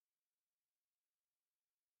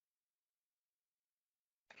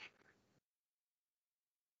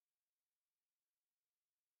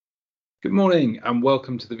Good morning and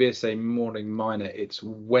welcome to the VSA Morning Miner. It's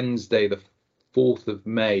Wednesday, the 4th of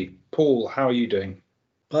May. Paul, how are you doing?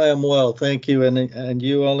 I am well, thank you. And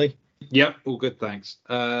you, Ollie? Yeah, all good, thanks.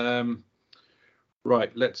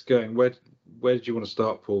 Right, let's go. Where did you want to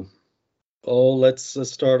start, Paul? Oh, let's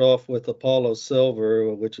start off with Apollo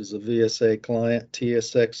Silver, which is a VSA client,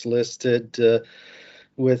 TSX listed,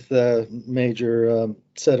 with a major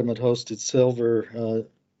sediment-hosted silver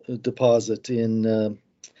deposit in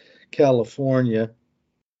California.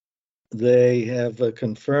 They have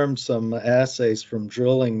confirmed some assays from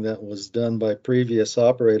drilling that was done by previous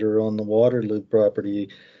operator on the Waterloo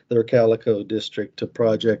property, their Calico District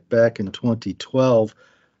project back in 2012,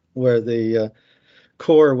 where the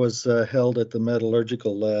core was held at the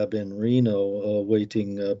metallurgical lab in Reno,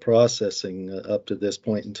 awaiting processing up to this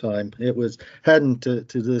point in time. It hadn't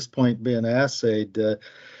to this point been assayed,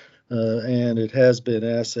 and it has been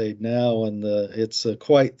assayed now, and it's a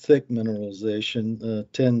quite thick mineralization,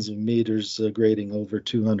 tens of meters, grading over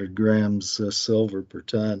 200 grams silver per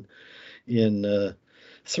ton in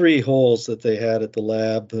 3 holes that they had at the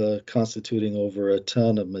lab, constituting over a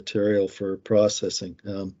ton of material for processing.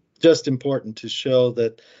 Just important to show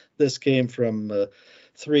that this came from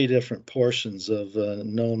 3 different portions of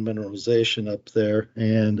known mineralization up there,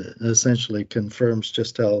 and essentially confirms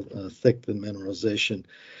just how thick the mineralization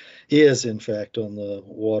is, in fact, on the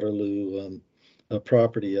Waterloo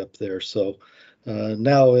property up there. So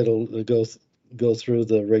now it'll go through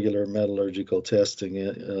the regular metallurgical testing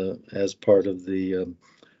as part of the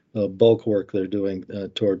bulk work they're doing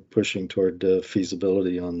toward pushing toward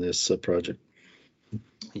feasibility on this project.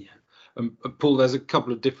 Yeah, Paul, there's a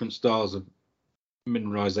couple of different styles of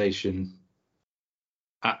mineralization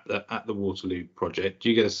at the Waterloo project. Do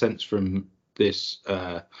you get a sense from this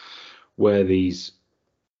where these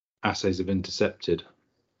assays have intercepted?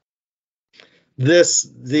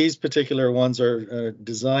 These particular ones are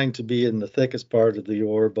designed to be in the thickest part of the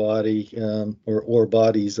ore body, or ore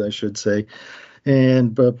bodies, I should say,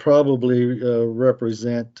 and probably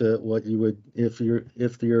represent what you would if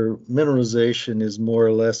your mineralization is more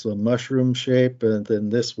or less a mushroom shape, then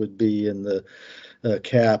this would be in the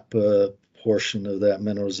cap portion of that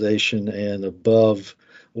mineralization, and above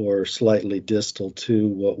or slightly distal to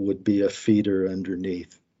what would be a feeder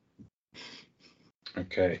underneath.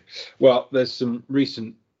 Okay, well, there's some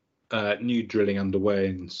recent new drilling underway,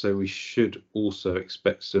 and so we should also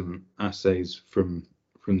expect some assays from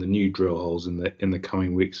the new drill holes in the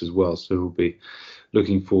coming weeks as well. So we'll be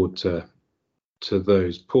looking forward to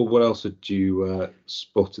those. Paul, what else had you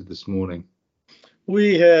spotted this morning?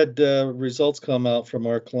 We had results come out from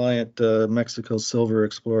our client, Mexico Silver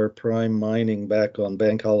Explorer Prime Mining, back on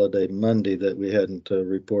Bank Holiday Monday that we hadn't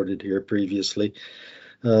reported here previously.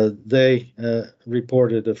 They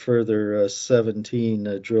reported a further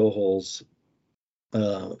 17 drill holes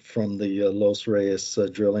from the Los Reyes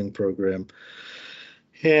drilling program.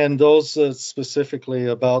 And those specifically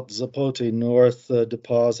about Zapote North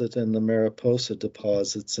deposit and the Mariposa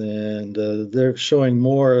deposits. And they're showing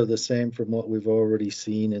more of the same from what we've already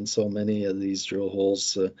seen in so many of these drill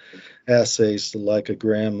holes. Assays like a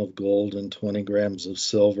gram of gold and 20 grams of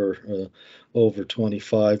silver over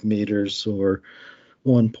 25 meters, or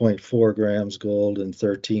 1.4 grams gold and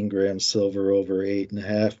 13 grams silver over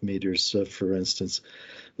 8.5 meters, for instance.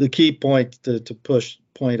 The key point to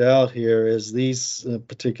point out here is these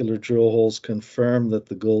particular drill holes confirm that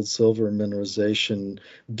the gold-silver mineralization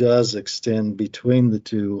does extend between the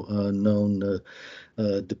 2 known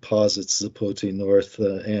deposits, Zapote North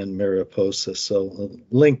and Mariposa. So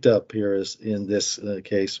linked up here is in this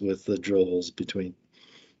case with the drill holes between.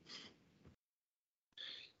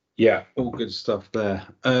 Yeah, all good stuff there.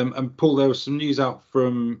 And Paul, there was some news out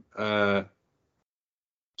from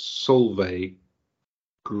Solvay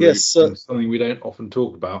Group, yes, something we don't often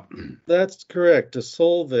talk about. That's correct.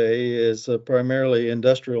 Solvay is primarily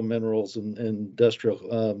industrial minerals and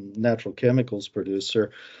industrial natural chemicals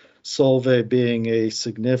producer. Solvay being a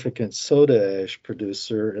significant soda ash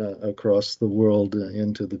producer across the world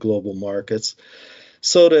into the global markets.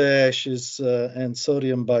 Soda ash and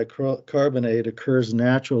sodium bicarbonate occurs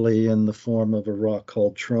naturally in the form of a rock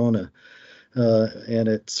called trona, and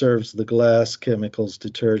it serves the glass, chemicals,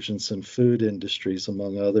 detergents, and food industries,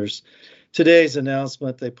 among others. Today's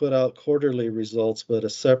announcement, they put out quarterly results, but a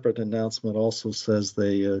separate announcement also says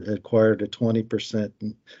they acquired a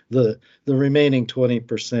 20%, the remaining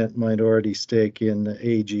 20% minority stake in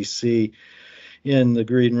AGC in the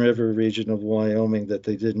Green River region of Wyoming that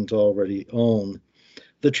they didn't already own.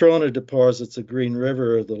 The Trona deposits of Green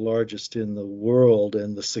River are the largest in the world,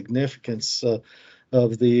 and the significance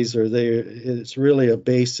of these it's really a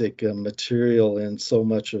basic material in so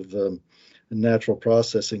much of natural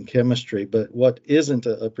processing chemistry. But what isn't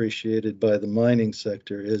appreciated by the mining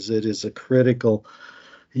sector is it is a critical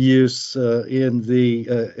use in the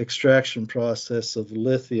extraction process of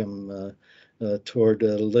lithium toward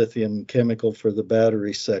lithium chemical for the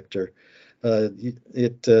battery sector.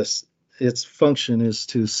 Its function is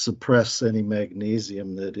to suppress any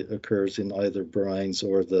magnesium that occurs in either brines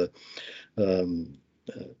or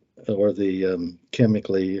the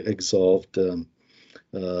chemically exolved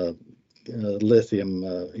lithium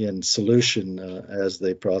in solution as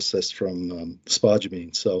they process from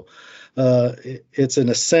spodumene. So it's an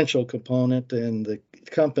essential component, and the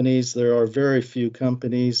companies, there are very few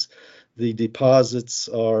companies. The deposits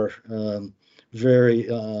are very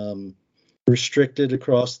restricted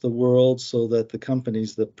across the world, so that the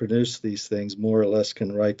companies that produce these things more or less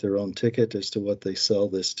can write their own ticket as to what they sell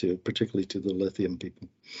this to, particularly to the lithium people.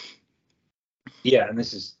 Yeah, and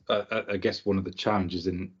this is, I guess, one of the challenges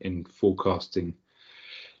in forecasting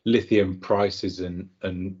lithium prices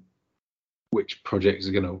and which projects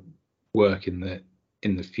are going to work in the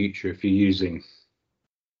future.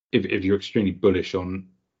 If you're extremely bullish on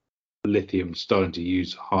lithium starting to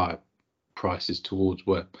use higher prices towards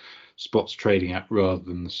where spot's trading at, rather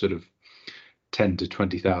than the sort of 10 to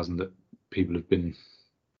 20,000 that people have been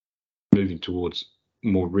moving towards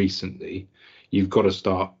more recently, you've got to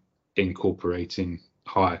start incorporating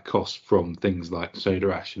higher costs from things like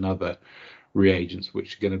soda ash and other reagents,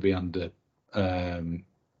 which are going to be under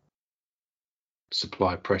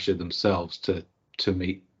supply pressure themselves to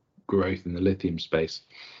meet growth in the lithium space.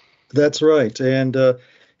 That's right. And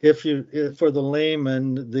if for the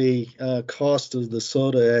layman, the cost of the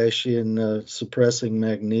soda ash in suppressing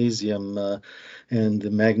magnesium and the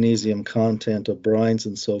magnesium content of brines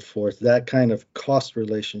and so forth, that kind of cost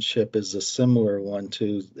relationship is a similar one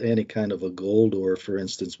to any kind of a gold ore, for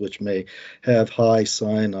instance, which may have high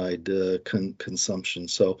cyanide consumption.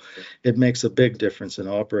 So it makes a big difference in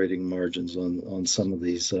operating margins on some of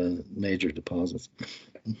these major deposits.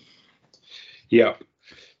 Yeah.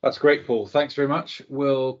 That's great, Paul. Thanks very much.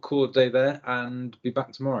 We'll call it a day there and be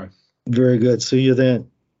back tomorrow. Very good. See you then.